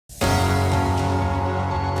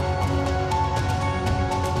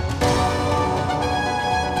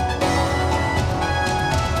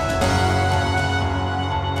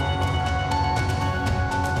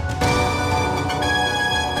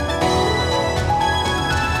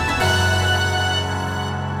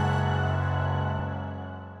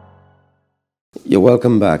You're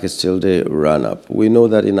welcome back. It's still the run-up. We know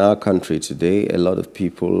that in our country today, a lot of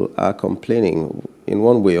people are complaining in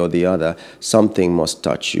one way or the other. Something must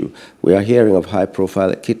touch you. We are hearing of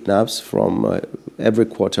high-profile kidnaps from every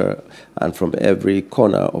quarter and from every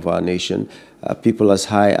corner of our nation. People as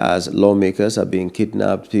high as lawmakers are being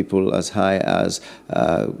kidnapped. People as high as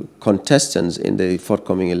contestants in the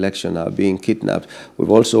forthcoming election are being kidnapped.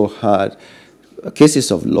 We've also had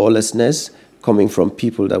cases of lawlessness coming from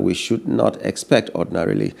people that we should not expect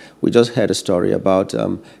ordinarily. We just heard a story about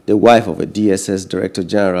the wife of a DSS Director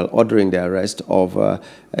General ordering the arrest of a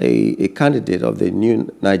candidate of the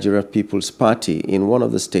new Nigeria People's Party in one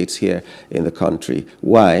of the states here in the country.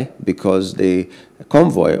 Why? Because the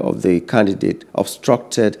convoy of the candidate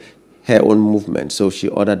obstructed her own movement, so she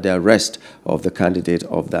ordered the arrest of the candidate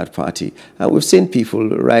of that party. And we've seen people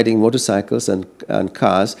riding motorcycles and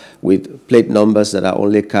cars with plate numbers that are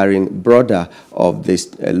only carrying brother of this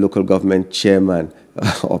local government chairman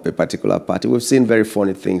of a particular party. We've seen very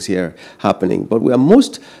funny things here happening, but we are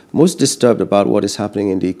most disturbed about what is happening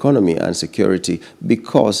in the economy and security,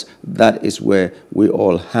 because that is where we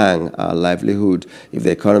all hang our livelihood. If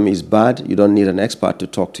the economy is bad, you don't need an expert to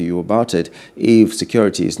talk to you about it. If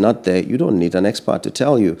security is not there, you don't need an expert to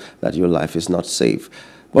tell you that your life is not safe.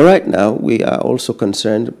 But right now, we are also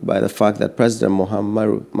concerned by the fact that President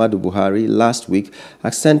Muhammadu Buhari last week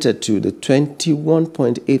assented to the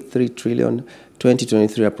 21.83 trillion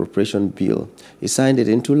 2023 appropriation bill. He signed it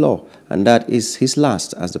into law, and that is his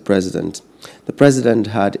last as the president. The president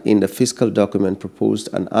had in the fiscal document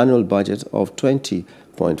proposed an annual budget of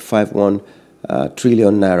 20.51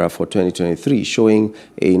 trillion naira for 2023, showing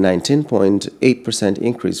a 19.8%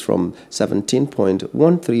 increase from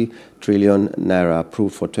 17.13 trillion naira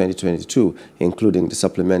approved for 2022, including the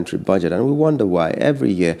supplementary budget. And we wonder why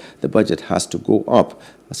every year the budget has to go up.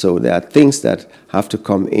 So there are things that have to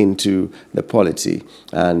come into the polity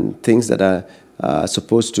and things that are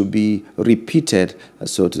supposed to be repeated,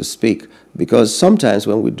 so to speak, because sometimes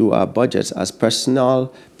when we do our budgets as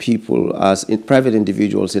personal people, as private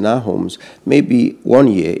individuals in our homes, maybe one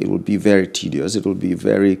year it will be very tedious, it will be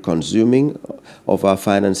very consuming of our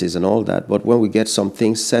finances and all that, but when we get some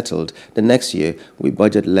things settled, the next year we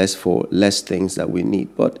budget less for less things that we need.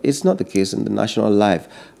 But it's not the case in the national life.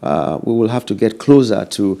 We will have to get closer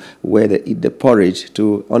to where they eat the porridge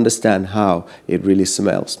to understand how it really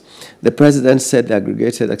smells. The president said the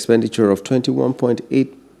aggregated expenditure of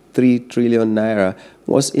 21.83 trillion naira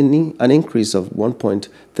was an increase of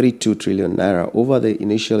 1.32 trillion naira over the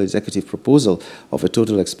initial executive proposal of a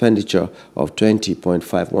total expenditure of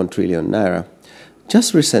 20.51 trillion naira.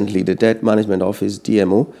 Just recently, the Debt Management Office,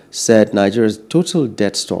 DMO, said Nigeria's total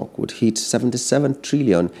debt stock would hit 77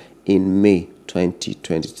 trillion in May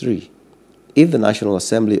 2023. If the National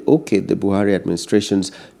Assembly okayed the Buhari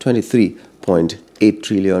administration's 23.8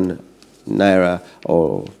 trillion naira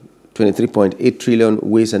or 23.8 trillion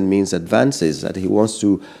ways and means advances, that he wants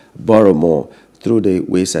to borrow more through the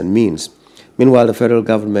ways and means. Meanwhile, the federal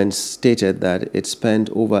government stated that it spent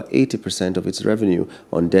over 80% of its revenue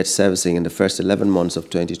on debt servicing in the first 11 months of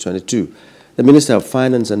 2022. The Minister of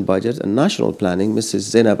Finance and Budget and National Planning, Mrs.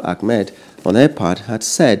 Zainab Ahmed, on her part, had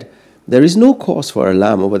said there is no cause for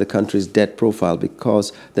alarm over the country's debt profile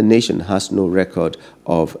because the nation has no record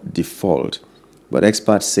of default. But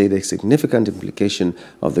experts say the significant implication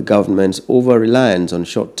of the government's over-reliance on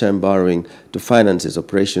short-term borrowing to finance its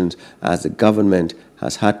operations, as the government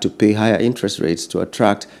has had to pay higher interest rates to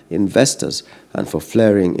attract investors and for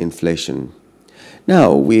flaring inflation.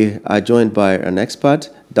 Now, we are joined by an expert,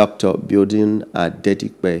 Dr. Biodun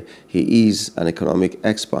Adedipe. He is an economic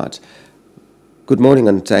expert. Good morning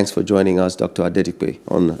and thanks for joining us, Dr. Adedipe,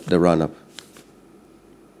 on the run-up.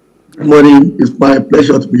 Good morning. It's my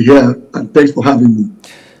pleasure to be here, and thanks for having me.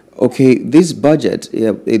 Okay, this budget,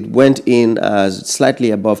 it went in as slightly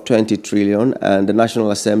above 20 trillion, and the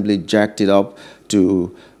National Assembly jacked it up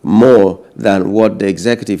to more than what the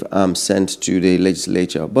executive arm sent to the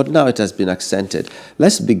legislature. But now it has been accented.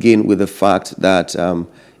 Let's begin with the fact that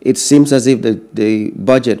it seems as if the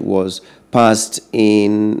budget was passed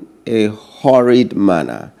in a hurried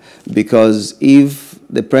manner, because if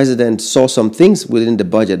the president saw some things within the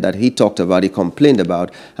budget that he talked about, he complained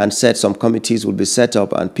about, and said some committees will be set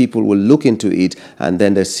up and people will look into it and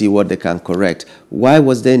then they see what they can correct. Why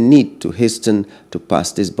was there need to hasten to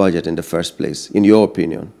pass this budget in the first place, in your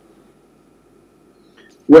opinion?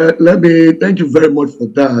 Well, thank you very much for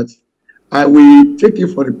that. I will take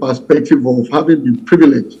it from the perspective of having been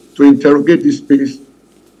privileged to interrogate this space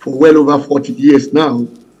for well over 40 years now.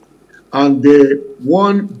 And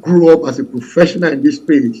one grew up as a professional in this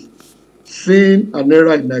space, seeing an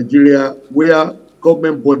era in Nigeria where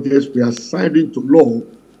government budgets were signed into law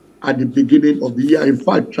at the beginning of the year. In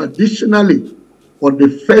fact, traditionally, on the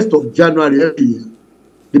 1st of January every year,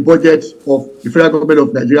 the budget of the federal government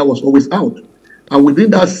of Nigeria was always out. And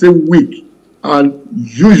within that same week, and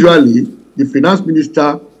usually the finance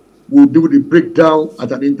minister will do the breakdown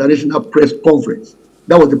at an international press conference.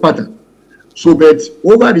 That was the pattern. So, but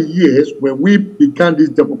over the years, when we began this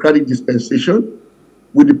democratic dispensation,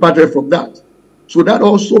 we departed from that. So that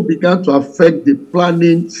also began to affect the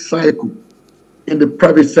planning cycle in the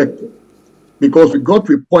private sector, because we got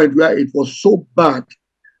to a point where it was so bad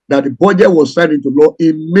that the budget was signed into law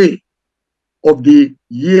in May of the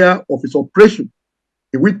year of its operation,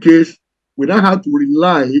 in which case we now had to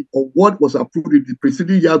rely on what was approved in the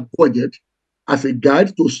preceding year's budget as a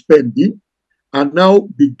guide to spending, and now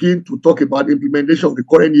begin to talk about the implementation of the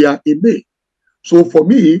current year in May. So for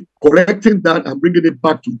me, correcting that and bringing it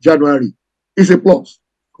back to January is a plus,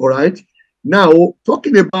 all right? Now,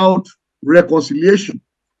 talking about reconciliation,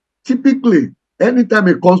 typically, anytime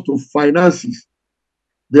it comes to finances,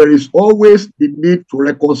 there is always the need to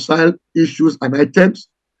reconcile issues and items.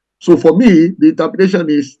 So for me, the interpretation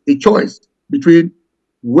is a choice between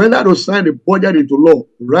whether to sign the budget into law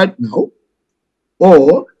right now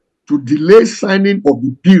or to delay signing of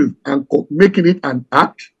the bill and making it an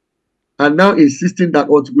act, and now insisting that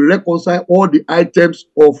until we reconcile all the items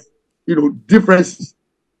of differences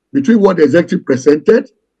between what the executive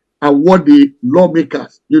presented and what the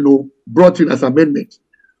lawmakers brought in as amendments.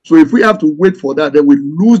 So if we have to wait for that, then we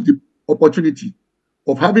lose the opportunity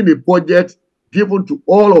of having a budget given to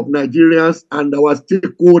all of Nigerians and our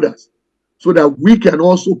stakeholders so that we can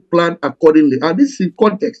also plan accordingly. And this is in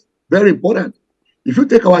context, very important. If you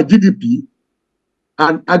take our GDP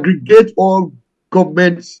and aggregate all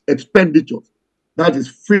government expenditures, that is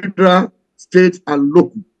federal, state, and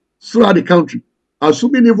local, throughout the country,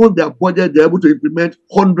 assuming even their budget, they're able to implement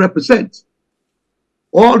 100%.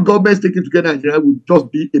 All governments taken together in Nigeria will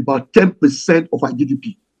just be about 10% of our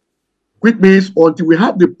GDP, which means until we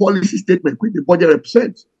have the policy statement, which the budget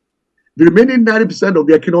represents, the remaining 90% of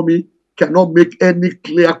the economy cannot make any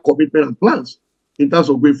clear commitment and plans in terms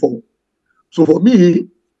of going forward. So for me,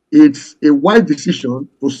 it's a wise decision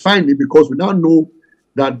to sign it, because we now know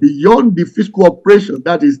that beyond the fiscal operation,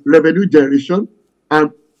 that is revenue generation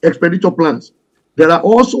and expenditure plans, there are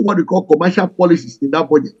also what we call commercial policies in that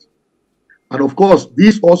budget. And of course,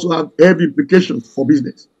 these also have heavy implications for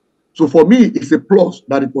business. So for me, it's a plus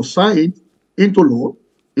that it was signed into law.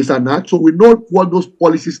 It's an act, so we know what those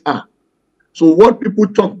policies are. So what people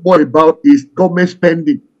talk more about is government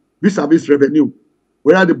spending vis-a-vis revenue,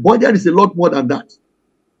 whereas the budget is a lot more than that.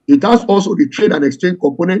 It has also the trade and exchange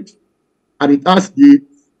component, and it has the,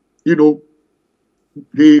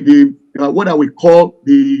 what I would call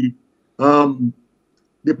the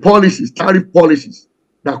policies, tariff policies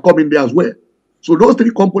that come in there as well. So those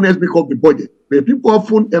three components make up the budget. But people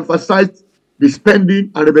often emphasize the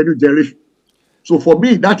spending and revenue generation. So for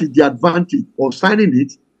me, that is the advantage of signing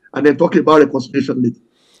it and then talking about reconciliation later.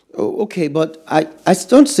 Oh, okay, but I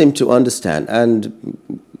don't seem to understand,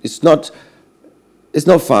 and it's not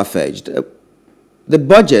far-fetched. The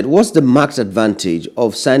budget, what's the marked advantage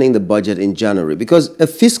of signing the budget in January? Because a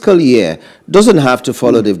fiscal year doesn't have to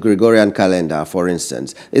follow the Gregorian calendar, for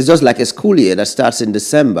instance. It's just like a school year that starts in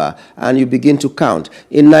December and you begin to count.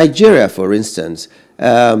 In Nigeria, for instance,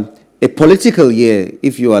 a political year,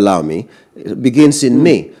 if you allow me, begins in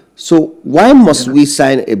May. So why must we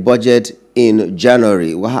sign a budget in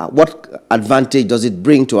January? What advantage does it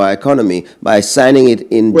bring to our economy by signing it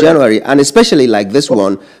in January? And especially like this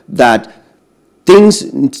one, that things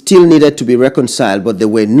still needed to be reconciled, but they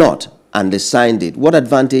were not, and they signed it. What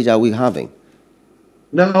advantage are we having?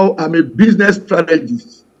 Now, I'm a business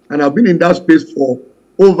strategist, and I've been in that space for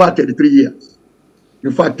over 33 years.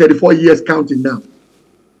 In fact, 34 years counting now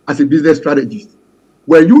as a business strategist.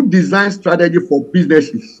 When you design strategy for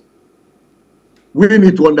businesses, we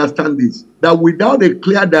need to understand this, that without a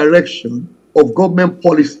clear direction of government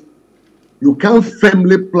policy, you can't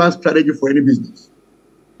firmly plan strategy for any business.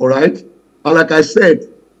 All right? And like I said,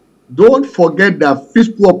 don't forget that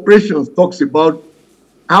fiscal operations talks about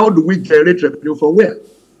how do we generate revenue from where?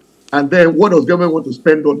 And then what does government want to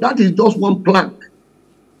spend on? That is just one plank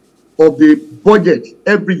of the budget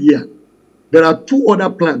every year. There are two other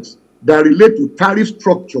planks that relate to tariff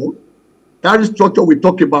structure. Tariff structure, we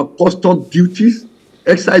talk about custom duties,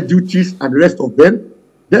 excise duties, and the rest of them.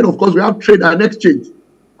 Then, of course, we have trade and exchange,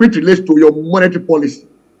 which relates to your monetary policy.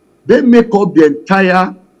 They make up the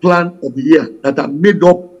entire plan of the year that are made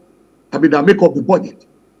up, that make up the budget.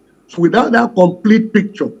 So without that complete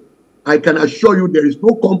picture, I can assure you there is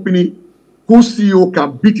no company whose CEO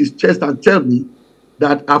can beat his chest and tell me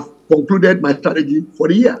that I've concluded my strategy for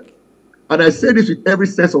the year. And I say this with every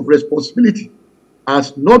sense of responsibility,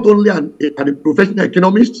 as not only a professional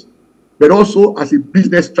economist, but also as a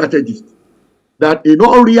business strategist, that in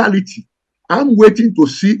all reality, I'm waiting to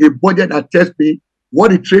see a budget that tells me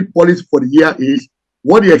what the trade policy for the year is,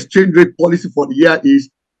 what the exchange rate policy for the year is,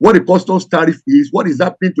 what the customs tariff is, what is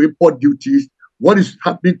happening to import duties, what is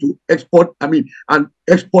happening to export, and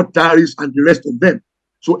export tariffs and the rest of them.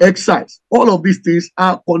 So excise, all of these things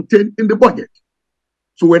are contained in the budget.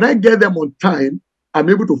 So when I get them on time, I'm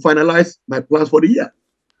able to finalize my plans for the year.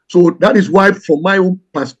 So that is why, from my own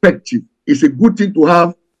perspective, it's a good thing to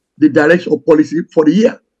have the direction of policy for the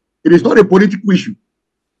year. It is not a political issue.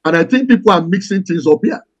 And I think people are mixing things up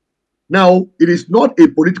here. Now, it is not a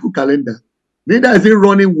political calendar. Neither is it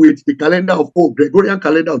running with the calendar of, Gregorian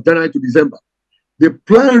calendar of January to December. The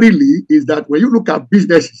plan really is that when you look at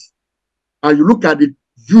businesses and you look at the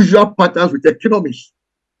usual patterns with economies,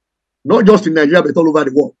 not just in Nigeria, but all over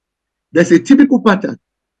the world, there's a typical pattern.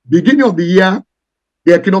 Beginning of the year,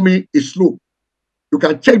 the economy is slow. You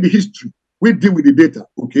can check the history. We deal with the data,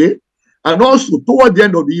 okay? And also, toward the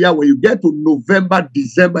end of the year, when you get to November,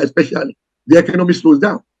 December especially, the economy slows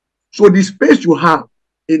down. So the space you have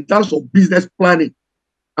in terms of business planning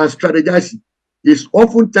and strategizing is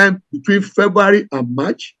oftentimes between February and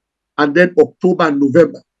March, and then October and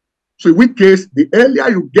November. So in which case, the earlier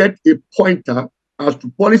you get a pointer as to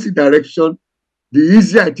policy direction, the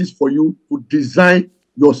easier it is for you to design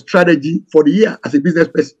your strategy for the year as a business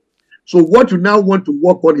person. So what you now want to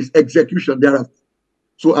work on is execution thereafter.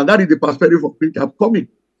 So, and that is the perspective of which I'm coming.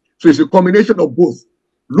 So it's a combination of both.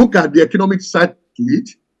 Look at the economic side to it,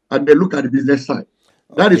 and then look at the business side.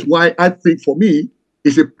 Okay. That is why I think for me,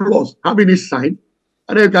 it's a plus having it signed,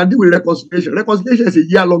 and then you can deal with reconciliation. Reconciliation is a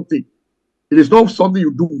year-long thing. It is not something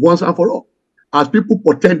you do once and for all, as people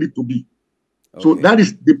pretend it to be. Okay. So that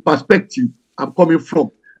is the perspective I'm coming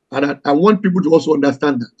from. And I want people to also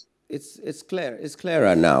understand that. It's clear. It's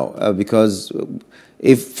clearer now because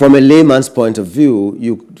if from a layman's point of view,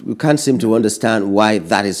 you can't seem to understand why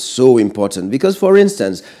that is so important. Because, for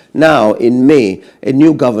instance, now in May, a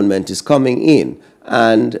new government is coming in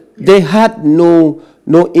and they had no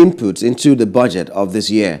inputs into the budget of this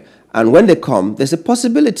year. And when they come, there's a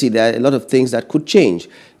possibility there are a lot of things that could change,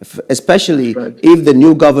 especially if the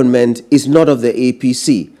new government is not of the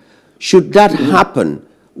APC. Should that happen,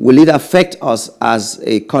 will it affect us as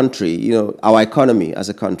a country, our economy as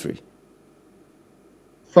a country?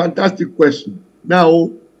 Fantastic question. Now,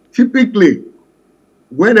 typically,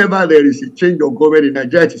 whenever there is a change of government in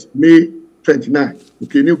Nigeria, it is May 29,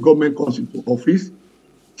 okay, new government comes into office.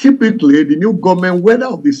 Typically, the new government, whether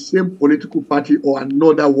of the same political party or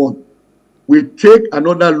another one, will take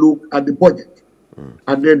another look at the budget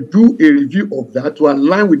and then do a review of that to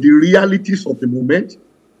align with the realities of the moment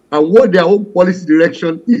and what their own policy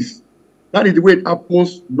direction is. That is the way it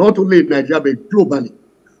happens, not only in Nigeria, but globally.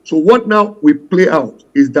 So what now we play out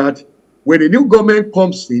is that when a new government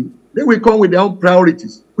comes in, they will come with their own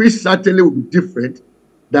priorities, which certainly will be different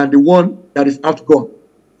than the one that is outgone.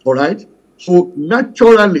 All right? So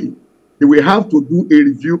naturally, they will have to do a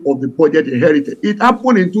review of the budget inherited. It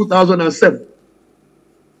happened in 2007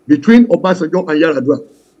 between Obasanjo and Yar'Adua.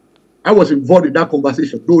 I was involved in that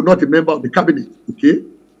conversation, though not a member of the cabinet, okay?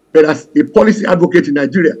 But as a policy advocate in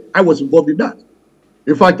Nigeria, I was involved in that.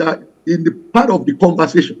 In fact, in the part of the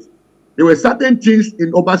conversations, there were certain things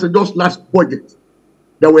in Obasanjo's last budget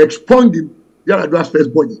that were expunged in Yar'Adua's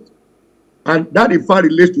first budget. And that, in fact,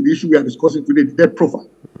 relates to the issue we are discussing today, the debt profile.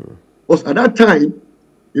 Because at that time,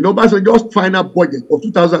 in Obasanjo's final budget of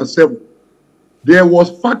 2007, there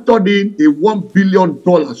was factored in a $1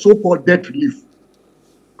 billion so-called debt relief,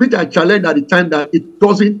 which I challenged at the time that it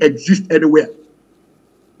doesn't exist anywhere.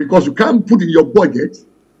 Because you can't put in your budget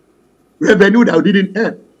revenue that you didn't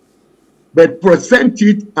earn, but present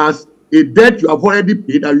it as a debt you have already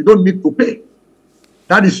paid and you don't need to pay.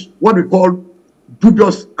 That is what we call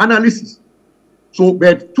dubious analysis. So,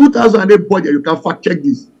 but 2008 budget, you can fact check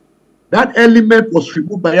this. That element was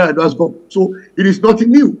removed by Yar'Adua's government. So it is nothing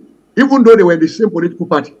new, even though they were in the same political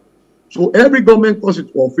party. So every government comes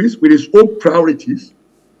into office with its own priorities,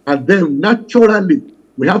 and then naturally,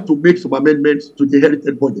 we have to make some amendments to the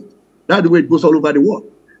inherited budget. That's the way it goes all over the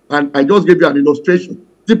world. And I just gave you an illustration,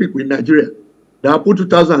 typical in Nigeria, that happened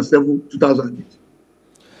 2007, 2008.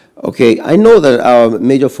 Okay, I know that our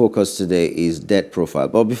major focus today is debt profile,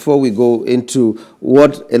 but before we go into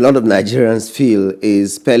what a lot of Nigerians feel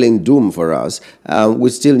is spelling doom for us, we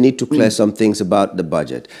still need to clear some things about the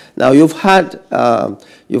budget. Now, you've had a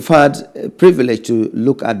privilege to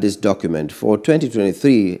look at this document for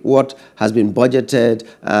 2023, what has been budgeted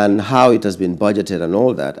and how it has been budgeted and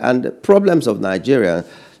all that, and the problems of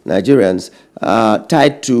Nigerians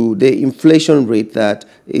tied to the inflation rate that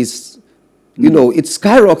is, you know, it's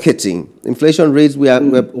skyrocketing. Inflation rates, we're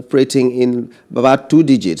operating in about 2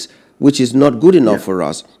 digits, which is not good enough for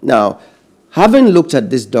us. Now, having looked at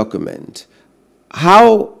this document,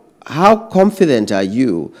 how confident are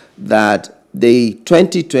you that the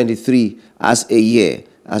 2023 as a year,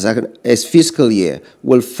 as fiscal year,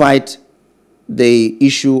 will fight the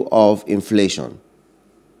issue of inflation?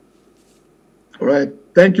 All right.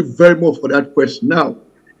 Thank you very much for that question. Now,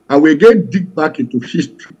 I will again dig back into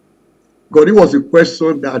history, because it was a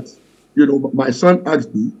question that, you know, my son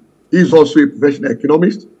asked me. He's also a professional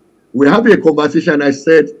economist. We had a conversation. I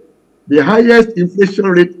said the highest inflation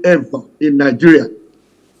rate ever in Nigeria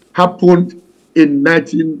happened in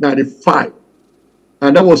 1995,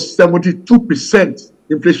 and that was 72%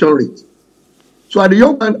 inflation rate. So the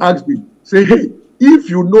young man asked me, say, hey, if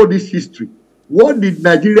you know this history, what did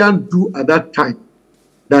Nigerians do at that time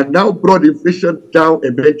that now brought inflation down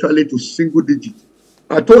eventually to single digits?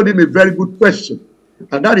 I told him a very good question,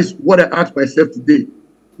 and that is what I asked myself today.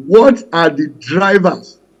 What are the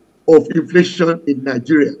drivers of inflation in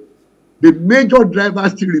Nigeria? The major driver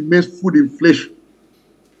still remains food inflation,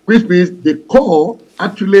 which means the core,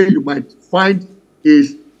 actually, you might find,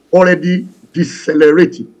 is already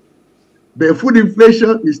decelerating. The food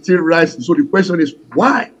inflation is still rising. So the question is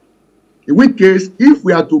why? In which case, if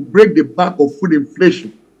we are to break the back of food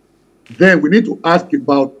inflation, then we need to ask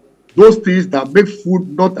about those things that make food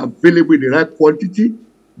not available in the right quantity,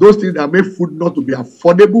 those things that make food not to be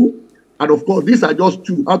affordable. And of course, these are just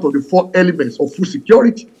 2 out of the 4 elements of food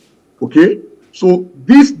security. Okay? So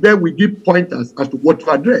this then we give pointers as to what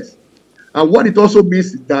to address. And what it also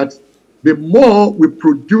means is that the more we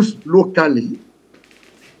produce locally,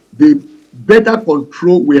 the better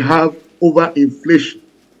control we have over inflation.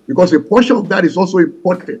 Because a portion of that is also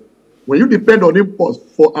important. When you depend on imports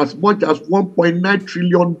for as much as 1.9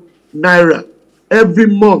 trillion naira every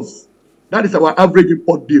month, that is our average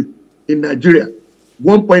import bill in Nigeria.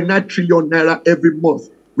 1.9 trillion naira every month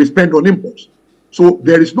we spend on imports. So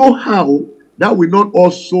there is no how that will not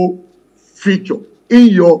also feature in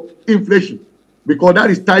your inflation, because that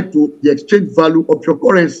is tied to the exchange value of your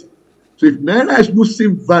currency. So if naira is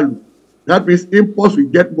losing value, that means imports will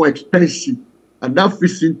get more expensive, and that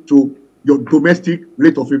fits into your domestic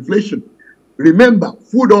rate of inflation. Remember,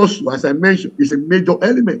 food also, as I mentioned, is a major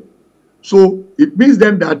element. So it means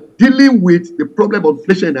then that dealing with the problem of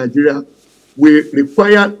inflation in Nigeria will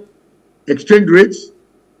require exchange rates,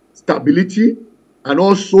 stability, and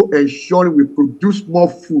also ensuring we produce more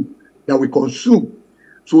food that we consume.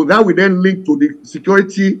 So that will then link to the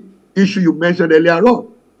security issue you mentioned earlier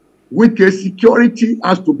on, which case security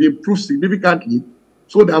has to be improved significantly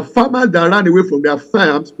so that farmers that ran away from their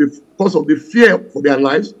farms because of the fear for their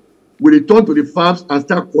lives will return to the farms and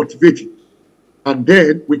start cultivating. And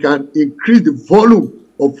then we can increase the volume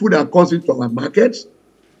of food that comes into our markets,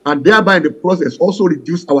 and thereby in the process also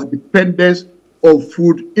reduce our dependence on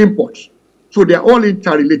food imports. So they are all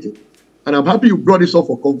interrelated. And I'm happy you brought this up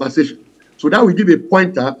for conversation. So that will give a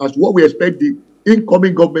pointer as to what we expect the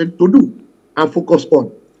incoming government to do and focus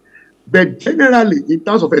on. But generally, in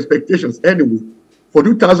terms of expectations anyway, for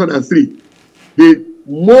 2003, the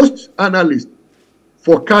most analysts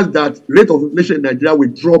forecast that rate of inflation in Nigeria will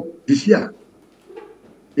drop this year,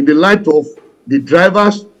 in the light of the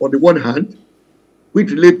drivers on the one hand, which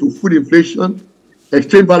relate to food inflation,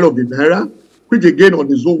 exchange value of the naira, which again on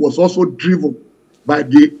its own was also driven by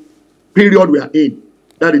the period we are in,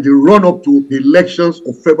 that is the run-up to the elections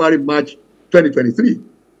of February, March 2023,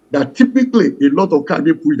 that typically a lot of cash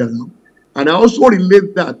being pulled around. And I also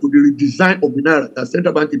relate that to the redesign of the naira that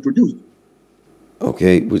central bank introduced.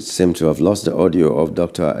 Okay, we seem to have lost the audio of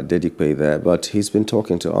Dr. Adedipe there, but he's been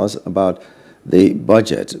talking to us about the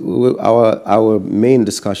budget. Our main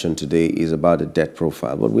discussion today is about the debt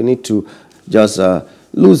profile, but we need to just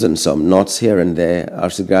loosen some knots here and there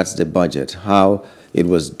as regards the budget, how it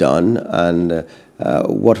was done, and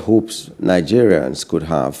what hopes Nigerians could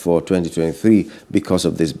have for 2023 because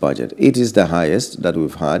of this budget. It is the highest that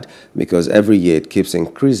we've had because every year it keeps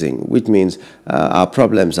increasing, which means our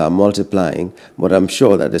problems are multiplying, but I'm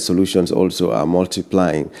sure that the solutions also are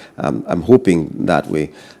multiplying. I'm hoping that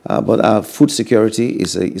way. But our food security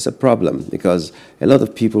is a problem because a lot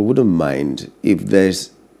of people wouldn't mind if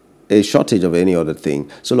there's a shortage of any other thing.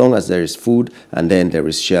 So long as there is food and then there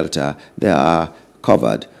is shelter, they are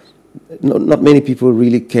covered. Not many people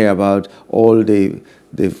really care about all the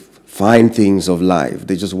fine things of life.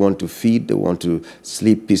 They just want to feed, they want to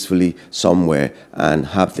sleep peacefully somewhere and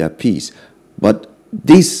have their peace. But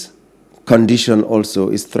this condition also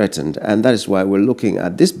is threatened, and that is why we're looking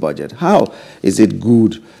at this budget. How is it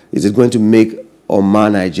good? Is it going to make or mar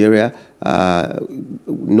Nigeria,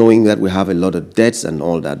 knowing that we have a lot of debts and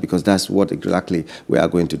all that? Because that's what exactly we are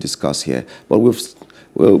going to discuss here. But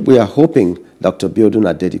we are hoping Dr. Biodun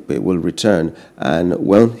Adedipe will return, and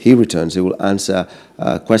when he returns, he will answer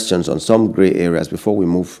questions on some gray areas before we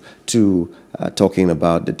move to talking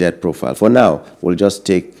about the debt profile. For now, we'll just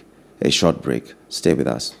take a short break. Stay with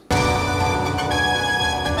us.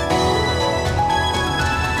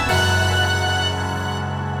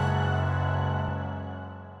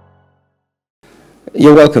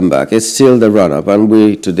 You're welcome back. It's still the run-up, and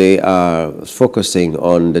we today are focusing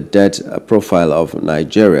on the debt profile of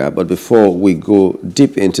Nigeria. But before we go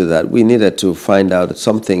deep into that, we needed to find out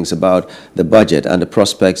some things about the budget and the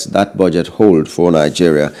prospects that budget hold for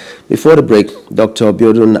Nigeria. Before the break, Dr.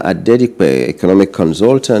 Biodun Adedipe, economic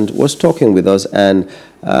consultant, was talking with us and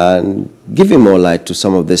giving more light to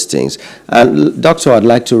some of these things. And Doctor, I'd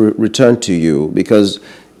like to return to you, because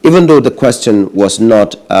even though the question was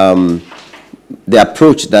not the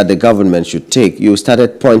approach that the government should take, you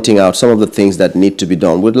started pointing out some of the things that need to be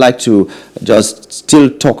done. We'd like to just still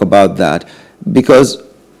talk about that, because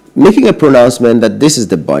making a pronouncement that this is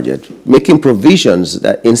the budget, making provisions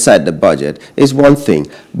that inside the budget is one thing,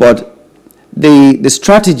 but the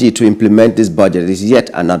strategy to implement this budget is yet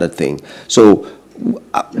another thing. So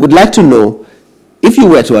I would like to know, if you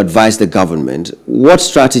were to advise the government, what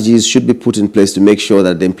strategies should be put in place to make sure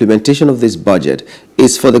that the implementation of this budget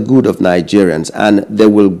is for the good of Nigerians and they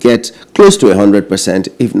will get close to 100%,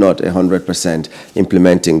 if not 100%,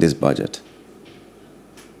 implementing this budget?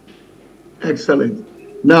 Excellent.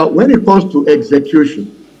 Now, when it comes to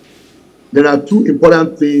execution, there are two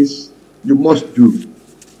important things you must do.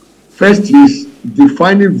 First is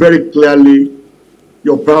defining very clearly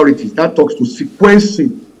your priorities. That talks to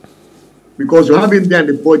sequencing, because you have in there in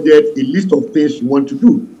the budget a list of things you want to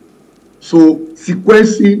do. So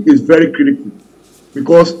sequencing is very critical,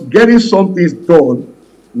 because getting some things done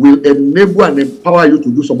will enable and empower you to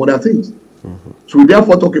do some other things. So we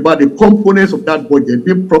therefore talk about the components of that budget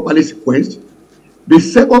being properly sequenced. The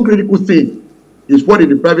second critical thing is what in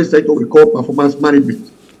the private sector we call performance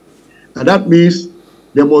management. And that means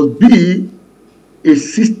there must be a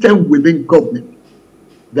system within government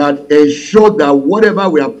that ensures that whatever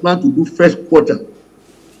we are planning to do first quarter,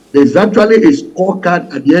 there's actually a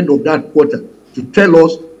scorecard at the end of that quarter to tell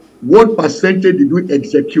us what percentage did we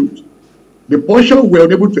execute. The portion we were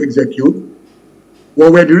unable to execute,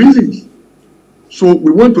 what were the reasons? So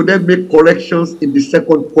we want to then make corrections in the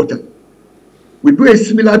second quarter. We do a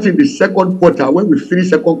similar thing in the second quarter. When we finish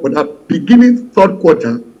second quarter, beginning third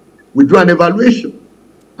quarter, we do an evaluation.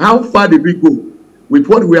 How far did we go with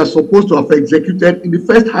what we are supposed to have executed in the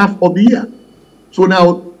first half of the year? So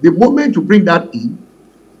now, the moment you bring that in,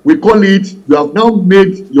 we call it, you have now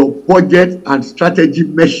made your budget and strategy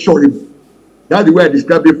measurable. That's the way I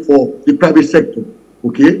describe it for the private sector,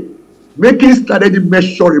 okay? Making strategy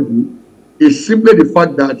measurable is simply the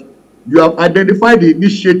fact that you have identified the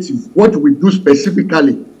initiative, what we do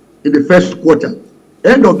specifically in the first quarter.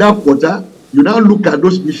 End of that quarter, you now look at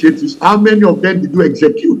those initiatives, how many of them did you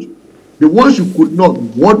execute? The ones you could not,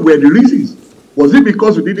 what were the reasons? Was it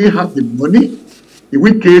because you didn't have the money? In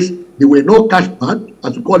which case, there were no cash back,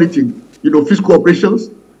 as we call it in fiscal operations,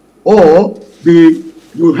 or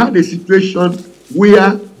you had a situation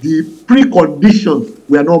where the preconditions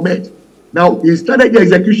were not met. Now, in strategy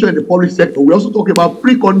execution in the public sector, we also talk about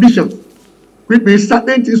preconditions, which means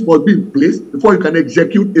certain things must be in place before you can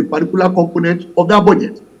execute a particular component of that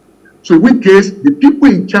budget. So in which case, the people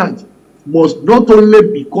in charge must not only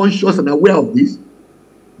be conscious and aware of this,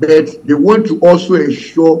 but they want to also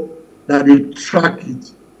ensure that they track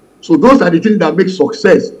it. So those are the things that make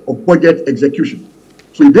success of budget execution.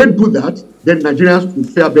 So if they do that, then Nigerians will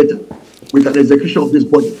fare better with an execution of this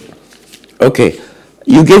budget. Okay.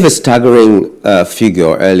 You gave a staggering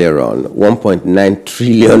figure earlier on, 1.9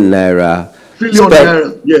 trillion naira.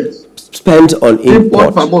 Yes. Spent on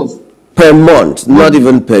import per month. Per month, not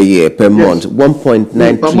even per year, per month.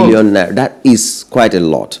 1.9 trillion naira. That is quite a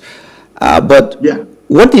lot. But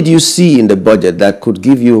what did you see in the budget that could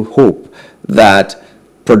give you hope that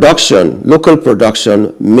production, local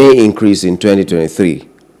production, may increase in 2023?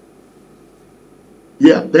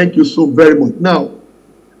 Yeah, thank you so very much. Now,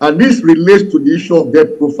 and this relates to the issue of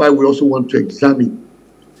debt profile we also want to examine.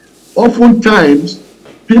 Oftentimes,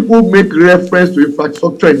 people make reference to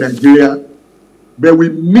infrastructure in Nigeria, but we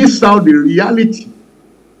miss out the reality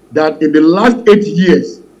that in the last 8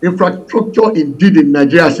 years, infrastructure indeed in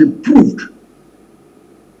Nigeria has improved.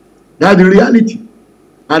 That's the reality.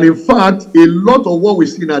 And in fact, a lot of what we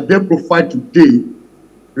see in our debt profile today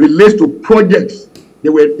relates to projects. They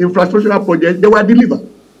were infrastructural projects, they were delivered.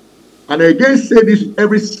 And I again say this with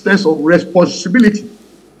every sense of responsibility.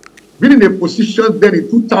 Being in a position then in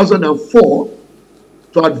 2004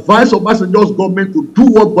 to advise Obasanjo's government to do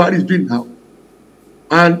what Buhari is doing now.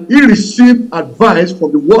 And he received advice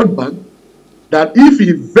from the World Bank that if he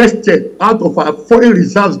invested out of our foreign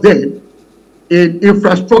reserves then in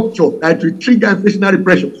infrastructure, that will trigger inflationary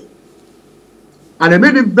pressures. And I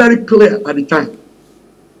made it very clear at the time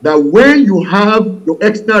that when you have your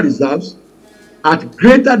external reserves at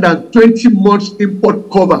greater than 20 months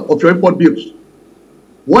import cover of your import bills,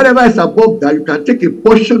 whatever is above that, you can take a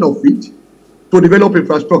portion of it to develop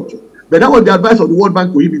infrastructure. But that was the advice of the World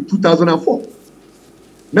Bank to him in 2004.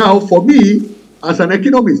 Now, for me, as an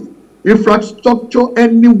economist, infrastructure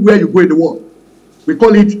anywhere you go in the world, we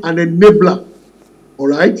call it an enabler. All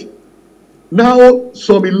right? Now,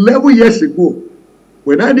 some 11 years ago,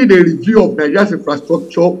 when I did a review of Nigeria's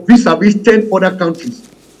infrastructure vis-a-vis 10 other countries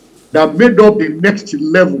that made up the next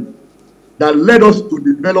level that led us to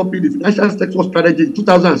developing the financial sector strategy in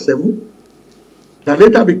 2007, that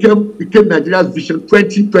later became Nigeria's Vision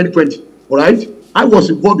 2020. All right? I was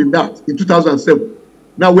involved in that in 2007.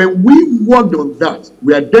 Now, when we worked on that,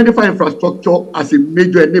 we identified infrastructure as a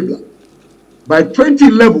major enabler. By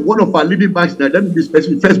 2011, one of our leading banks, let me be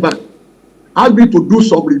specific, First Bank, asked me to do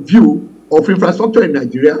some review of infrastructure in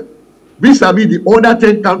Nigeria vis-a-vis the other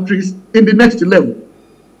 10 countries in the next level.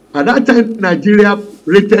 At that time, Nigeria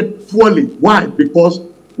rated poorly. Why? Because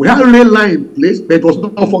we had a rail line in place, but it was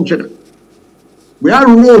not functional. We had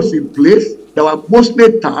roads in place that were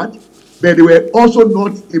mostly tarred, but they were also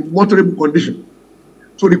not in motorable condition.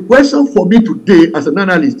 So the question for me today as an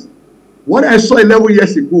analyst, what I saw 11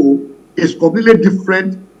 years ago is completely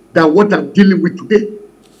different than what I'm dealing with today.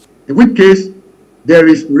 In which case, there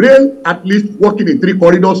is rail at least working in 3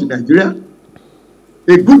 corridors in Nigeria.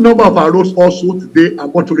 A good number of our roads also today are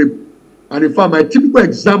motorable. And in fact, my typical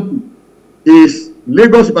example is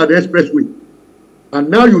Lagos-Ibadan Expressway. And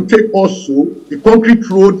now you take also the concrete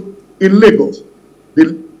road in Lagos,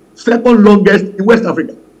 the second longest in West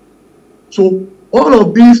Africa. So all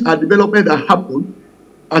of these are developments that happen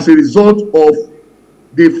as a result of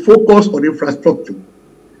the focus on infrastructure.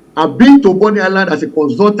 I've been to Bonny Island as a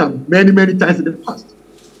consultant many, many times in the past.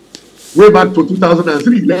 Way back to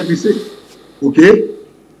 2003, let me say. Okay?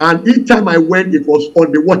 And each time I went, it was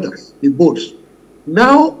on the waters, in boats.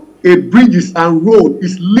 Now, a bridge and road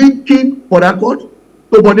is linking Port Harcourt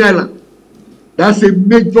to Bonny Island. That's a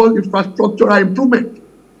major infrastructural improvement.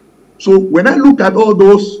 So when I look at all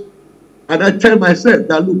those, and I tell myself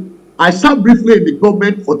that, look, I sat briefly in the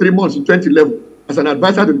government for 3 months in 2011 as an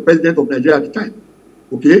advisor to the president of Nigeria at the time.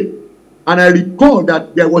 Okay? And I recall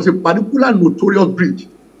that there was a particular notorious bridge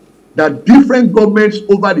that different governments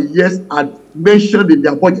over the years had mentioned in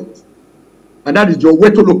their budget. And that is the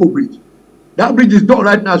Oweto local bridge. That bridge is done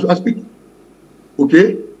right now as we are speaking.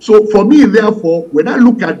 Okay? So for me, therefore, when I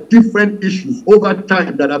look at different issues over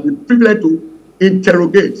time that I've been privileged to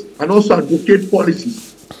interrogate and also advocate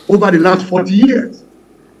policies over the last 40 years,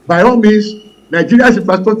 by all means, Nigeria's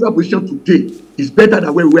infrastructure position today is better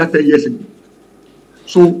than where we were 10 years ago.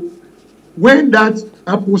 So when that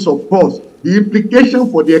happens, of course, the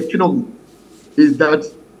implication for the economy is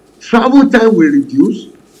that travel time will reduce,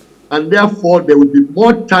 and therefore there will be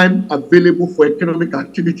more time available for economic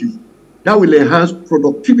activities. That will enhance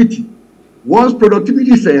productivity. Once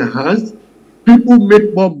productivity is enhanced, people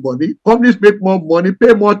make more money, companies make more money,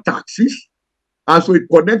 pay more taxes, and so it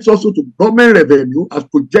connects also to government revenue as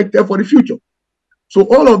projected for the future. So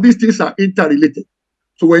all of these things are interrelated.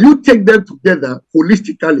 So when you take them together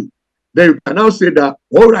holistically, then you can now say that,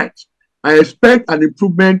 all right, I expect an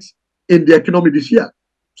improvement in the economy this year.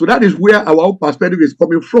 So that is where our own perspective is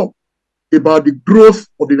coming from about the growth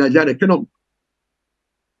of the Nigerian economy.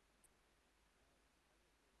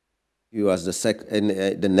 You as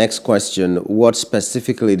the next question, what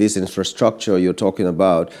specifically this infrastructure you're talking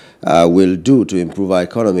about will do to improve our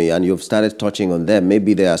economy? And you've started touching on them.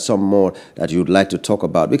 Maybe there are some more that you'd like to talk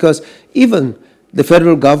about. Because even the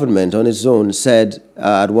federal government on its own said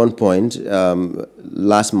at one point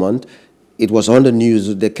last month, it was on the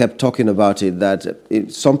news, they kept talking about it, that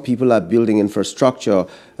some people are building infrastructure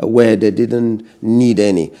where they didn't need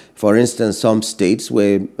any. For instance, some states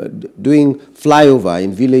were doing flyover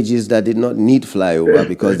in villages that did not need flyover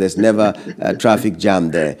because there's never a traffic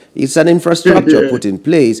jam there. It's an infrastructure put in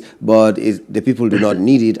place, but the people do not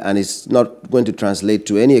need it, and it's not going to translate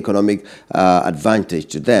to any economic advantage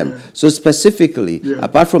to them. So specifically,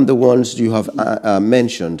 apart from the ones you have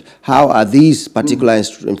mentioned, how are these particular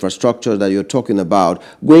infrastructure that you're talking about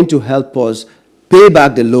going to help us pay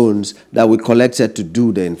back the loans that we collected to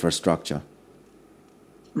do the infrastructure?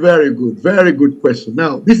 Very good question.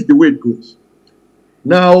 Now, this is the way it goes.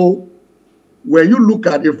 Now, when you look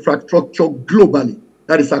at infrastructure globally,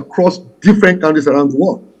 that is across different countries around the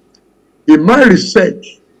world, in my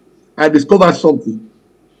research, I discovered something,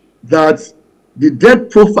 that the debt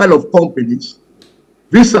profile of companies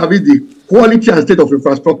vis-a-vis the quality and state of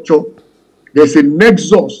infrastructure, there's a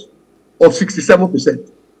nexus of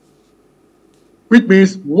 67%. Which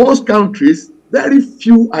means most countries, very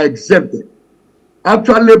few are exempted,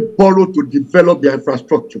 actually borrow to develop their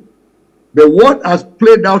infrastructure. But what has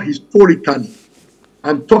played out historically,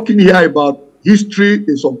 I'm talking here about history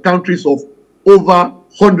in some countries of over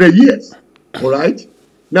 100 years, all right?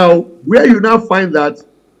 Now, where you now find that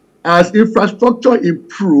as infrastructure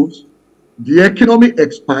improves, the economy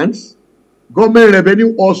expands, government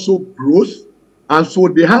revenue also grows, and so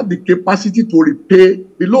they have the capacity to repay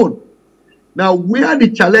the loan. Now, where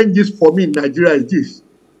the challenges for me in Nigeria is this: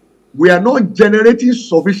 we are not generating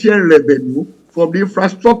sufficient revenue from the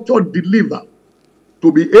infrastructure delivered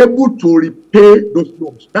to be able to repay those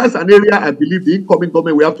loans. That's an area I believe the incoming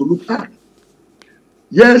government will have to look at.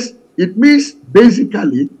 Yes, it means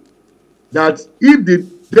basically that if the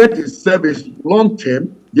debt is serviced long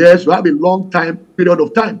term, yes, you have a long time period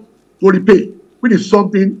of time to repay, which is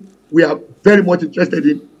something we are very much interested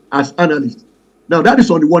in as analysts. Now, that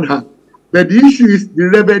is on the one hand. But the issue is the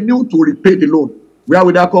revenue to repay the loan. Where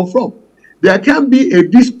will that come from? There can be a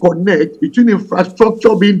disconnect between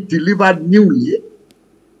infrastructure being delivered newly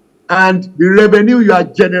and the revenue you are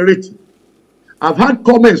generating. I've had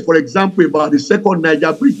comments, for example, about the second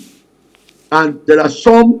Niger Bridge. And there are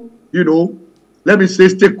some, let me say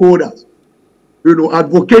stakeholders,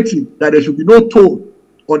 advocating that there should be no toll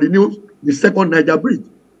on the second Niger Bridge.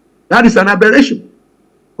 That is an aberration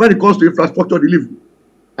when it comes to infrastructure delivery.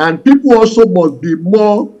 And people also must be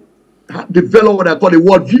more develop what I call a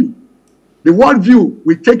world view. The world view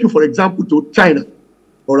will take you, for example, to China.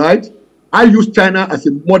 All right? I used China as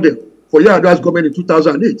a model for Yar'Adua's government in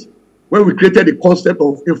 2008 when we created the concept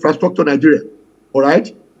of infrastructure Nigeria. All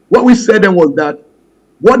right? What we said then was that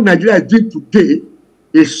what Nigeria is doing today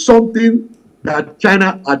is something that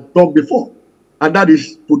China had done before. And that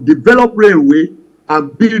is to develop railway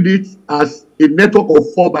and build it as a network of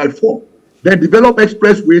 4x4. Then develop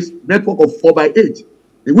expressways, network of 4x8.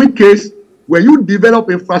 In which case, when you develop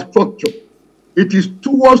infrastructure, it is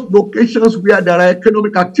towards locations where there are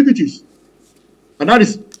economic activities. And that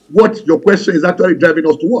is what your question is actually driving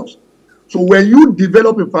us towards. So when you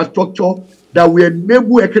develop infrastructure that will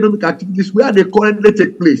enable economic activities where they currently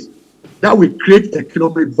take place, that will create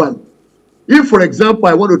economic value. If, for example,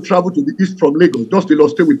 I want to travel to the east from Lagos, just to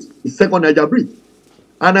illustrate with the second Niger Bridge,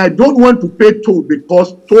 and I don't want to pay toll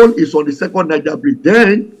because toll is on the second Niger Bridge,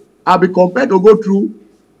 then I'll be compelled to go through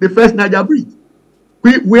the first Niger Bridge,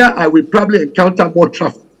 where I will probably encounter more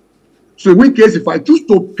traffic. So in which case, if I choose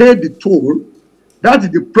to pay the toll, that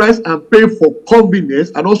is the price I'm paying for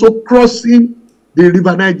convenience and also crossing the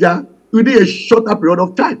River Niger within a shorter period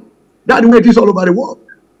of time. That's the way it is all over the world.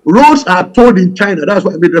 Roads are tolled in China. That's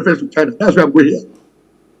why I made reference to China. That's why I'm going here.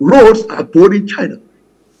 Roads are tolled in China.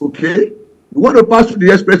 Okay? We want to pass through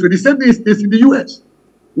the expressway. The same thing is in the US.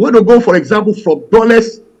 We want to go, for example, from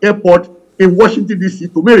Dulles Airport in Washington, D.C.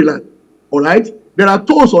 to Maryland. All right? There are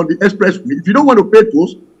tolls on the expressway. If you don't want to pay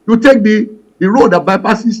tolls, you take the road that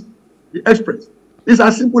bypasses the express. It's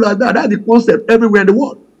as simple as that. That's the concept everywhere in the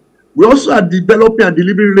world. We also are developing and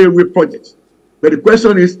delivering railway projects. But the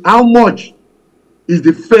question is, how much is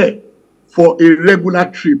the fare for a regular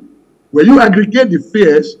trip? When you aggregate the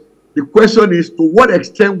fares, the question is, to what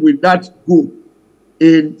extent will that go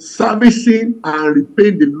in servicing and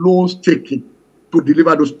repaying the loans taken to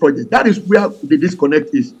deliver those projects? That is where the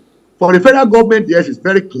disconnect is. For the federal government, yes, it's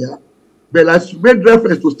very clear. But as you made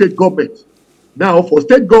reference to state governments, now for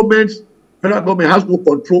state governments, federal government has no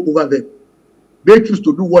control over them. They choose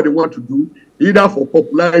to do what they want to do, either for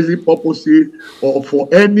popularizing purposes or for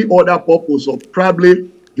any other purpose of probably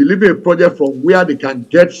delivering a project from where they can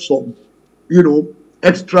get some,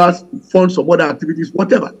 extras, fund some other activities,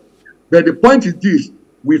 whatever. But the point is this: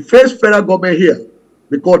 we face federal government here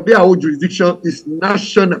because their own jurisdiction is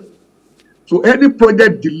national. So any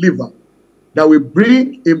project delivered that will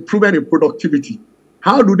bring improvement in productivity,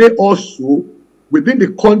 how do they also, within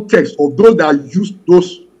the context of those that use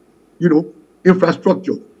those,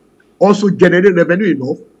 infrastructure, also generate revenue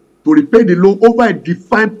enough to repay the loan over a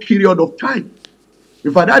defined period of time?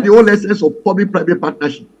 In fact, that's the whole essence of public-private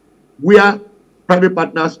partnership, where private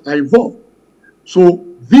partners are involved. So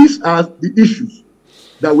these are the issues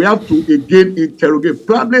that we have to again interrogate.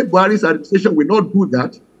 Probably Buhari's administration will not do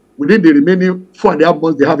that within the remaining 4.5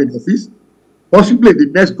 months they have in office. Possibly the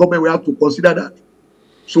next government will have to consider that.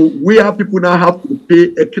 So we have people now have to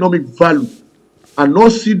pay economic value and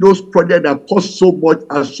not see those projects that cost so much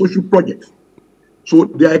as social projects. So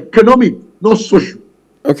they are economic, not social.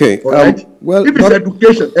 Okay. All right. Well, if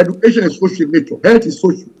it's education is social in nature. Health is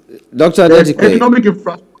social. Dr. Adedipe, economic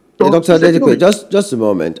infrastructure. Dr. Adedipe, just a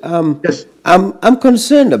moment. Yes. I'm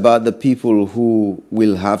concerned about the people who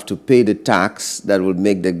will have to pay the tax that will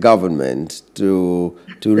make the government to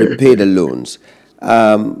repay the loans.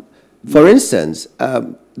 For instance,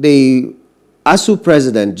 the ASU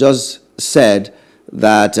president just said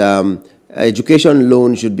that education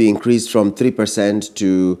loan should be increased from 3%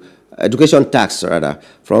 to education tax rather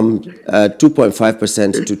from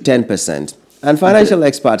 2.5% to 10%. And financial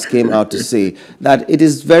experts came out to say that it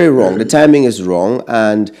is very wrong. The timing is wrong,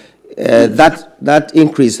 and that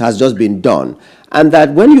increase has just been done. And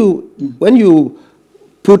that when you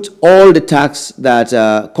put all the tax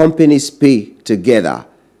that companies pay together,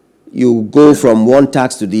 you go from one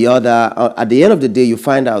tax to the other. At the end of the day, you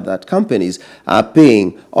find out that companies are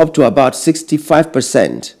paying up to about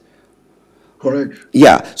 65%. Correct.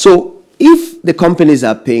 Yeah. So if the companies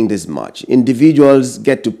are paying this much, individuals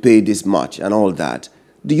get to pay this much and all that,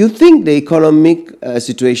 do you think the economic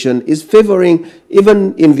situation is favoring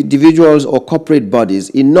even individuals or corporate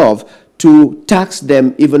bodies enough to tax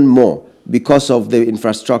them even more because of the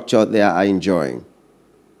infrastructure they are enjoying?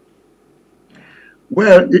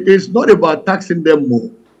 Well, it's not about taxing them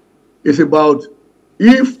more. It's about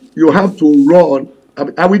if you have to run,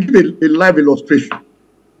 I will give a live illustration.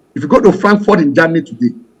 If you go to Frankfurt in Germany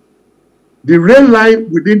today, the rail line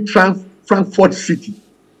within Frankfurt City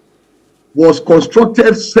was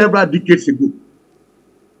constructed several decades ago.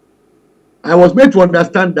 I was made to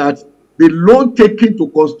understand that the loan taken to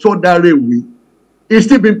construct that railway is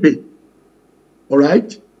still being paid. All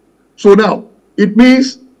right? So now, it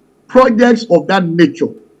means projects of that nature,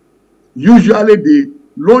 usually the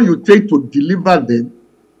loan you take to deliver them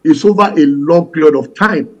is over a long period of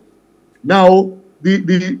time. Now,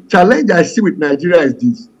 the challenge I see with Nigeria is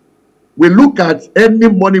this. We look at any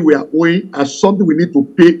money we are owing as something we need to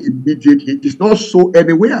pay immediately. It's not so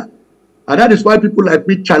anywhere. And that is why people like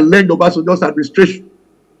me challenge Obasanjo's administration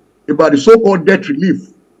about the so-called debt relief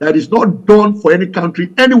that is not done for any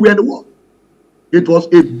country anywhere in the world. It was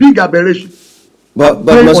a big aberration. But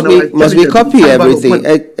must we copy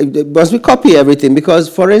everything? Must we copy everything?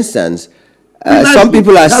 Because, for instance, some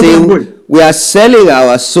people are saying we are selling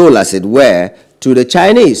our soul, as it were, to the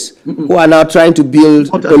Chinese, who are now trying to build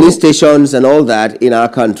police stations and all that in our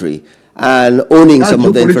country and owning some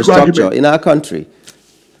of the infrastructure in our country.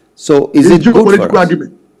 So is it good for us?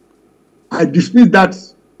 I dismiss that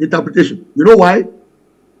interpretation. You know why?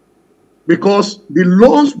 Because the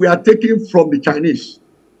loans we are taking from the Chinese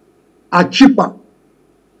are cheaper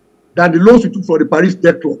than the loans we took from the Paris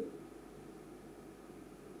debt club.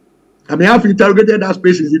 I mean, I've interrogated that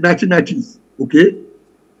space in the 1990s, okay?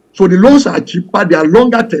 So the loans are cheaper, they are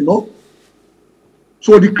longer tenor.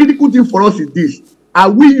 So the critical thing for us is this. Are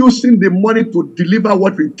we using the money to deliver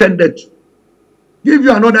what we intended to? Give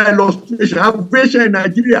you another illustration. Aviation in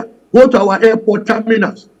Nigeria, go to our airport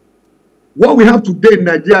terminals. What we have today in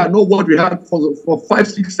Nigeria, not what we had for 5,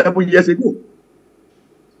 6, 7 years ago.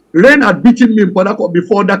 Rain had beaten me in Port Harcourt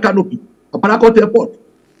before that canopy, at Port Harcourt Airport.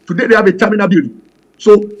 Today they have a terminal building.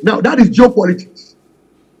 So now that is geopolitics.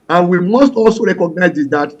 And we must also recognize this,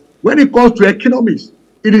 that when it comes to economics,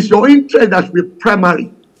 it is your interest that should be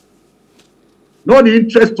primary, not the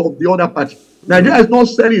interest of the other party. Nigeria is not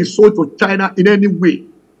selling its soul to China in any way.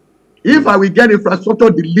 If I will get infrastructure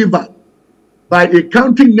delivered by a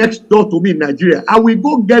country next door to me in Nigeria, I will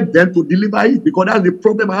go get them to deliver it, because that's the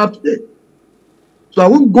problem I have today. So I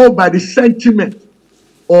won't go by the sentiment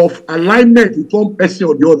of alignment with one person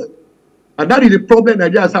or the other. And that is the problem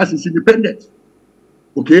Nigeria has since independence.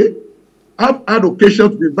 Okay? I've had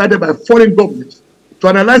occasions to be invited by foreign governments to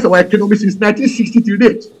analyze our economy since 1960 till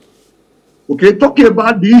date. Okay? Talking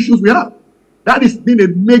about the issues we have. That has been a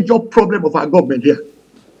major problem of our government here.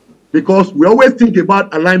 Because we always think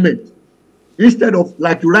about alignment. Instead of,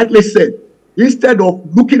 like you rightly said, instead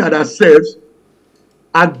of looking at ourselves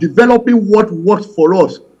and developing what works for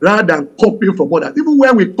us rather than copying from others. Even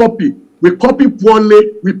when we copy, We copy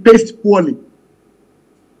poorly, we paste poorly.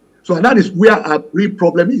 So that is where our real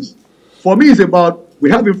problem is. For me, it's about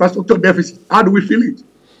we have infrastructure deficit. How do we fill it?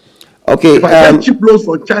 Okay. If I get cheap loans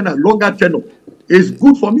from China, longer tenor, it's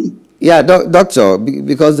good for me. Yeah, doctor,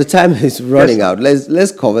 because the time is running out.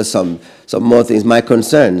 Let's cover some more things. My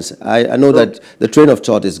concerns. I know that the train of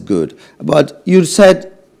thought is good, but you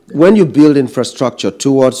said when you build infrastructure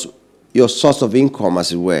towards your source of income,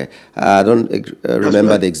 as it were. I don't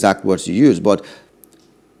remember the exact words you used, but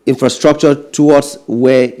infrastructure towards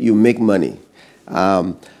where you make money.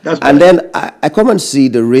 And then I come and see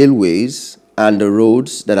the railways and the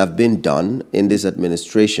roads that have been done in this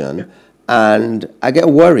administration, and I get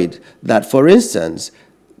worried that, for instance,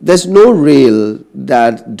 there's no rail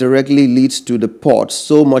that directly leads to the port,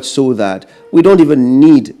 so much so that we don't even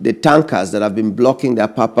need the tankers that have been blocking the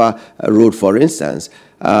Apapa road, for instance.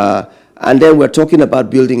 And then we're talking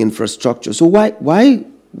about building infrastructure. So why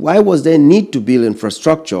was there need to build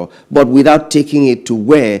infrastructure, but without taking it to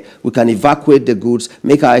where we can evacuate the goods,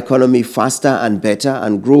 make our economy faster and better,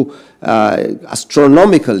 and grow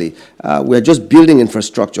astronomically? We're just building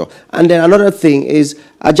infrastructure. And then another thing is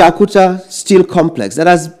Ajaokuta Steel Complex that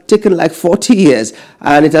has taken like 40 years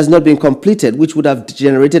and it has not been completed, which would have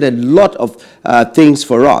generated a lot of things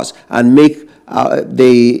for us and make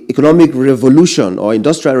the economic revolution or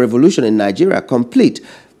industrial revolution in Nigeria complete.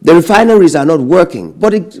 The refineries are not working,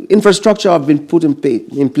 but infrastructure have been put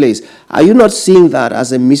in place. Are you not seeing that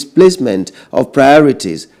as a misplacement of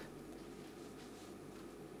priorities?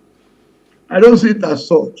 I don't see it as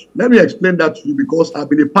such. Let me explain that to you, because I've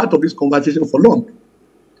been a part of this conversation for long.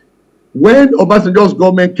 When Obasanjo's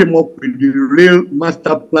government came up with the Rail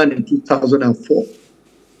Master Plan in 2004,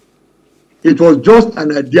 it was just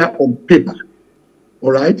an idea on paper.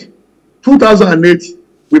 All right? 2008,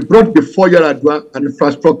 we brought before Yaradua an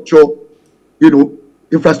infrastructure,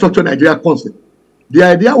 infrastructure Nigeria concept. The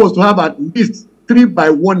idea was to have at least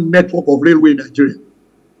 3x1 network of railway in Nigeria.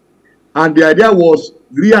 And the idea was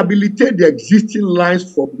rehabilitate the existing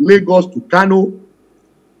lines from Lagos to Kano,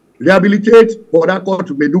 rehabilitate Port Harcourt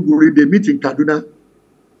to Maiduguri, they meet in Kaduna,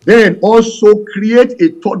 then also create a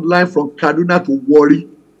third line from Kaduna to Warri.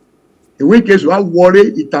 In which case, we have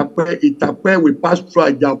Warri, Itape, we pass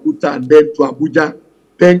through Ajaokuta and then to Abuja,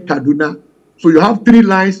 then Kaduna. So you have 3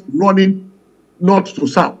 lines running north to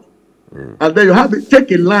south. And then you have to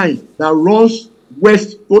take a line that runs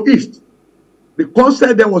west to east. The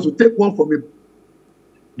concept then was to take one from it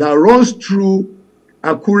that runs through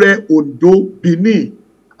Akure, Ondo, Benin,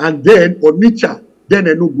 and then Onitsha, then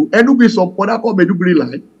Enugu. Enugu is on Port Harcourt Maiduguri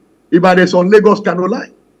line, Ibadan is on Lagos Kano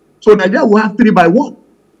line. So Nigeria will have 3x1.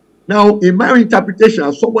 Now, in my interpretation,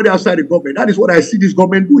 as somebody outside the government, that is what I see this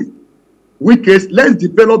government doing. Which is, let's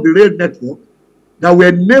develop the rail network that will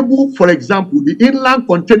enable, for example, the inland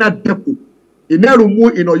container depot in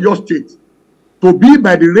Erumu in Oyo State to be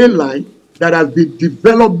by the rail line that has been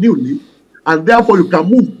developed newly, and therefore you can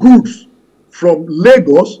move goods from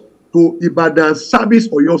Lagos to Ibadan service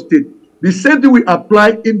Oyo State. The same thing we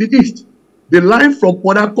apply in the east. The line from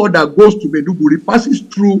Port Harcourt that goes to Maiduguri passes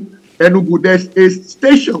through Enugu. There's a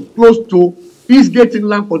station close to Eastgate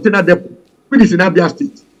Inland Container Depot, which is in Abia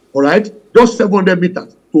State. All right, just 700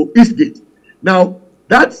 meters to Eastgate. Now,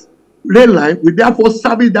 that rail line will therefore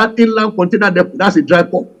service that inland container depot. That's a dry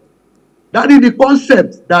port. That is the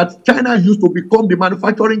concept that China used to become the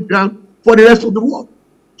manufacturing ground for the rest of the world.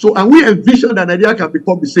 So, and we envision that Nigeria can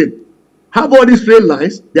become the same. Have all these rail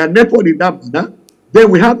lines, they are networked in that manner.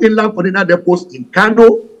 Then we have inland container depots in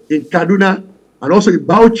Kano, in Kaduna, and also in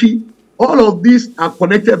Bauchi. All of these are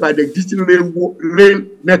connected by the existing rail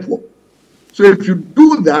network. So if you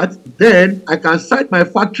do that, then I can site my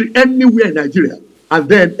factory anywhere in Nigeria and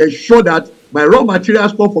then ensure that my raw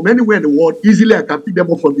materials come from anywhere in the world. Easily, I can pick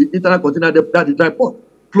them up from the internal container depot, that is dry port,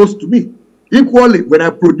 close to me. Equally, when I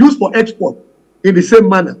produce for export in the same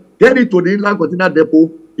manner, get it to the inland container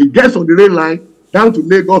depot, it gets on the rail line down to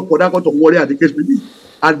Lagos, Port Harcourt, or Warri, as the case may be,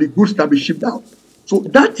 and the goods can be shipped out. So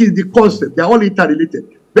that is the concept. They are all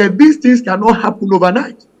interrelated. But these things cannot happen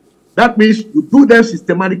overnight. That means you do them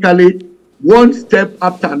systematically, one step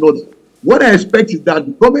after another. What I expect is that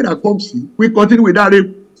the government that comes in, we continue with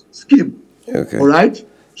that scheme. Okay. All right?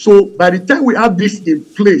 So by the time we have this in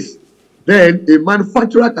place, then a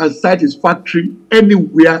manufacturer can site his factory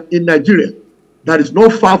anywhere in Nigeria that is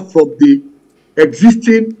not far from the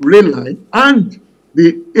existing rail line and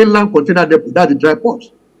the inland container depot, that's the dry ports.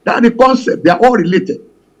 That's the concept. They are all related.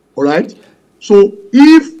 All right? So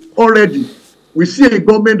if already we see a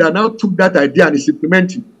government that now took that idea and is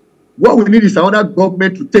implementing, what we need is another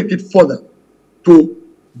government to take it further to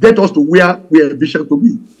get us to where we envision to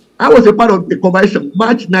be. I was a part of the convention,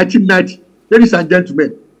 March 1990, ladies and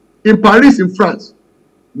gentlemen, in Paris, in France,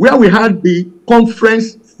 where we had the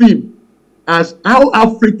conference theme as how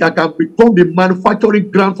Africa can become the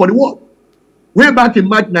manufacturing ground for the world, way back in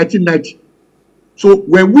March 1990. So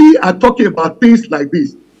when we are talking about things like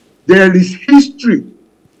this, there is history,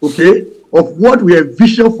 okay, of what we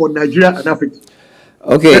envision for Nigeria and Africa.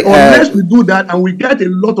 Okay. But unless we do that, and we get a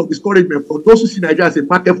lot of discouragement from those who see Nigeria as a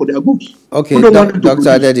market for their goods. Okay, Dr.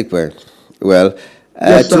 Adedipe. Well,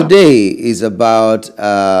 yes, today is about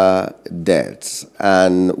debts,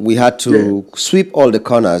 and we had to sweep all the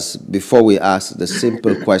corners before we ask the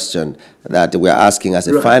simple question that we're asking as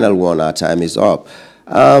a final one. Our time is up.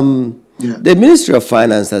 The Ministry of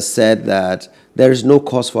Finance has said that there is no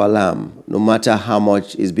cause for alarm, no matter how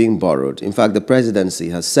much is being borrowed. In fact, the presidency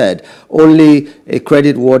has said only a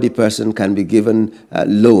credit-worthy person can be given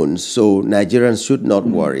loans, so Nigerians should not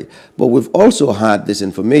worry. But we've also had this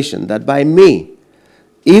information that by May,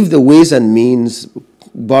 if the ways and means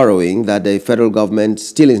borrowing that the federal government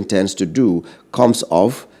still intends to do comes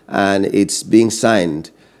off and it's being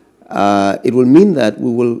signed, it will mean that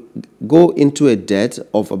we will go into a debt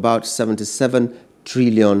of about 77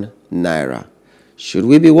 trillion naira. Should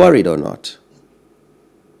we be worried or not?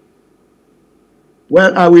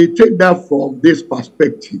 Well, I will take that from this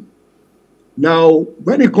perspective. Now,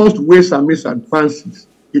 when it comes to ways and means advances,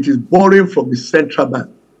 it is borrowing from the central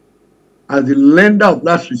bank as the lender of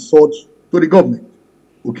last resort to the government.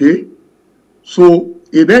 Okay? So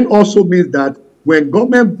it then also means that when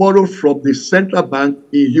government borrows from the central bank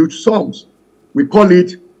in huge sums, we call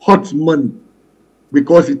it hot money,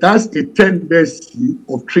 because it has a tendency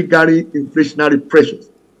of triggering inflationary pressures.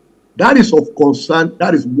 That is of concern,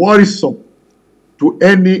 that is worrisome to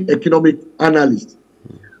any economic analyst.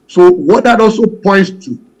 So what that also points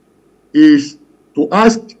to is to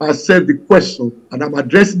ask ourselves the question, and I'm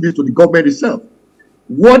addressing this to the government itself,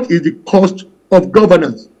 what is the cost of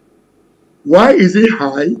governance? Why is it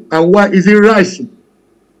high and why is it rising?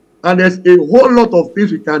 And there's a whole lot of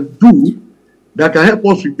things we can do that can help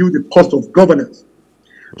us reduce the cost of governance.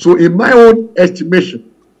 So in my own estimation,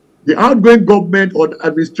 the outgoing government or the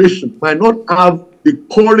administration might not have the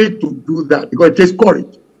courage to do that, because it takes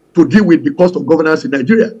courage to deal with the cost of governance in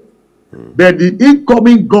Nigeria. But the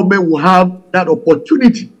incoming government will have that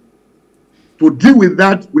opportunity to deal with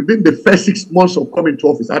that within the first 6 months of coming to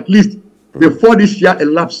office, at least before this year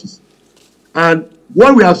elapses. And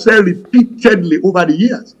what we have said repeatedly over the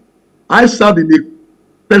years, I served in the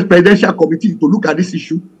presidential committee to look at this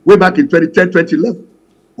issue way back in 2010, 2011.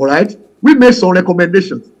 All right? We made some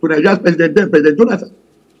recommendations to Nigeria's president, then President Jonathan.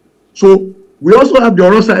 So we also have the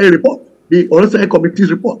Oronsai report, the Oronsai committee's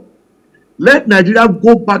report. Let Nigeria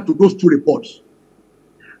go back to those two reports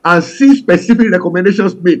and see specific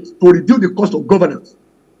recommendations made to reduce the cost of governance.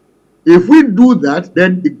 If we do that,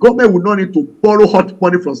 then the government will not need to borrow hot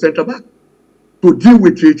money from central bank to deal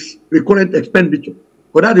with its recurrent expenditure.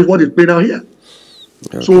 But that is what is playing out here.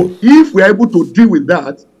 Okay. So if we are able to deal with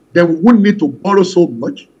that, then we wouldn't need to borrow so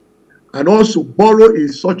much, and also borrow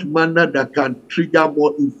in such manner that can trigger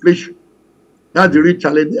more inflation. That's the real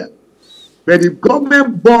challenge there. But if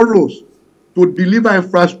government borrows to deliver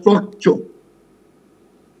infrastructure,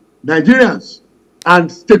 Nigerians and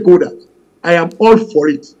stakeholders, I am all for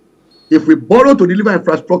it. If we borrow to deliver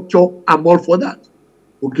infrastructure, I'm all for that.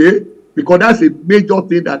 Okay? Because that's a major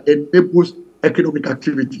thing that enables economic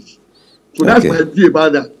activities. So that's my view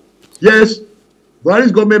about that. Yes,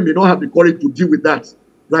 Buhari's government may not have the courage to deal with that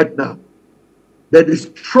right now. But the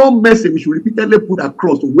strong message we should repeatedly put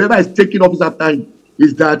across to whoever is taking office after him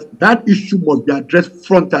is that that issue must be addressed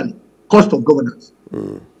frontally, cost of governance.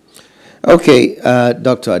 Okay,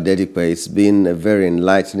 Dr. Adedipe, it's been a very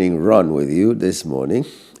enlightening run with you this morning,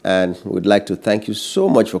 and we'd like to thank you so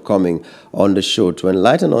much for coming on the show to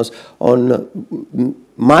enlighten us on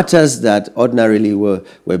matters that ordinarily were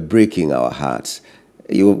breaking our hearts.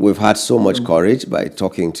 We've had so much courage by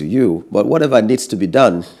talking to you, but whatever needs to be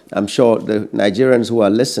done, I'm sure the Nigerians who are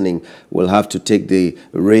listening will have to take the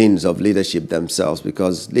reins of leadership themselves,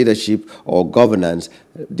 because leadership or governance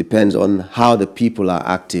depends on how the people are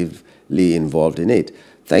actively involved in it.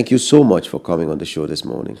 Thank you so much for coming on the show this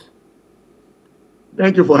morning.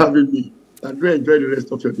 Thank you for having me, and do enjoy the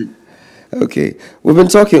rest of your day. Okay, we've been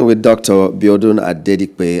talking with Dr. Biodun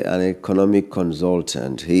Adedipe, an economic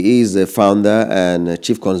consultant. He is the founder and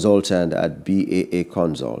chief consultant at BAA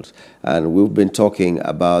Consult. And we've been talking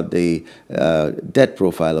about the debt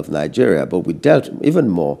profile of Nigeria, but we dealt even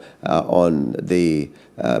more on the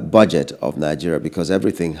budget of Nigeria, because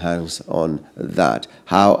everything hangs on that.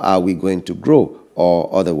 How are we going to grow or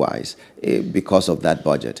otherwise because of that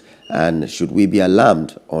budget? And should we be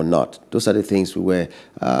alarmed or not? Those are the things we were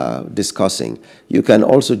discussing. You can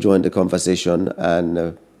also join the conversation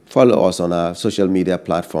and follow us on our social media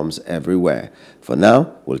platforms everywhere. For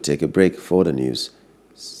now, we'll take a break for the news.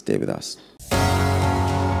 Stay with us.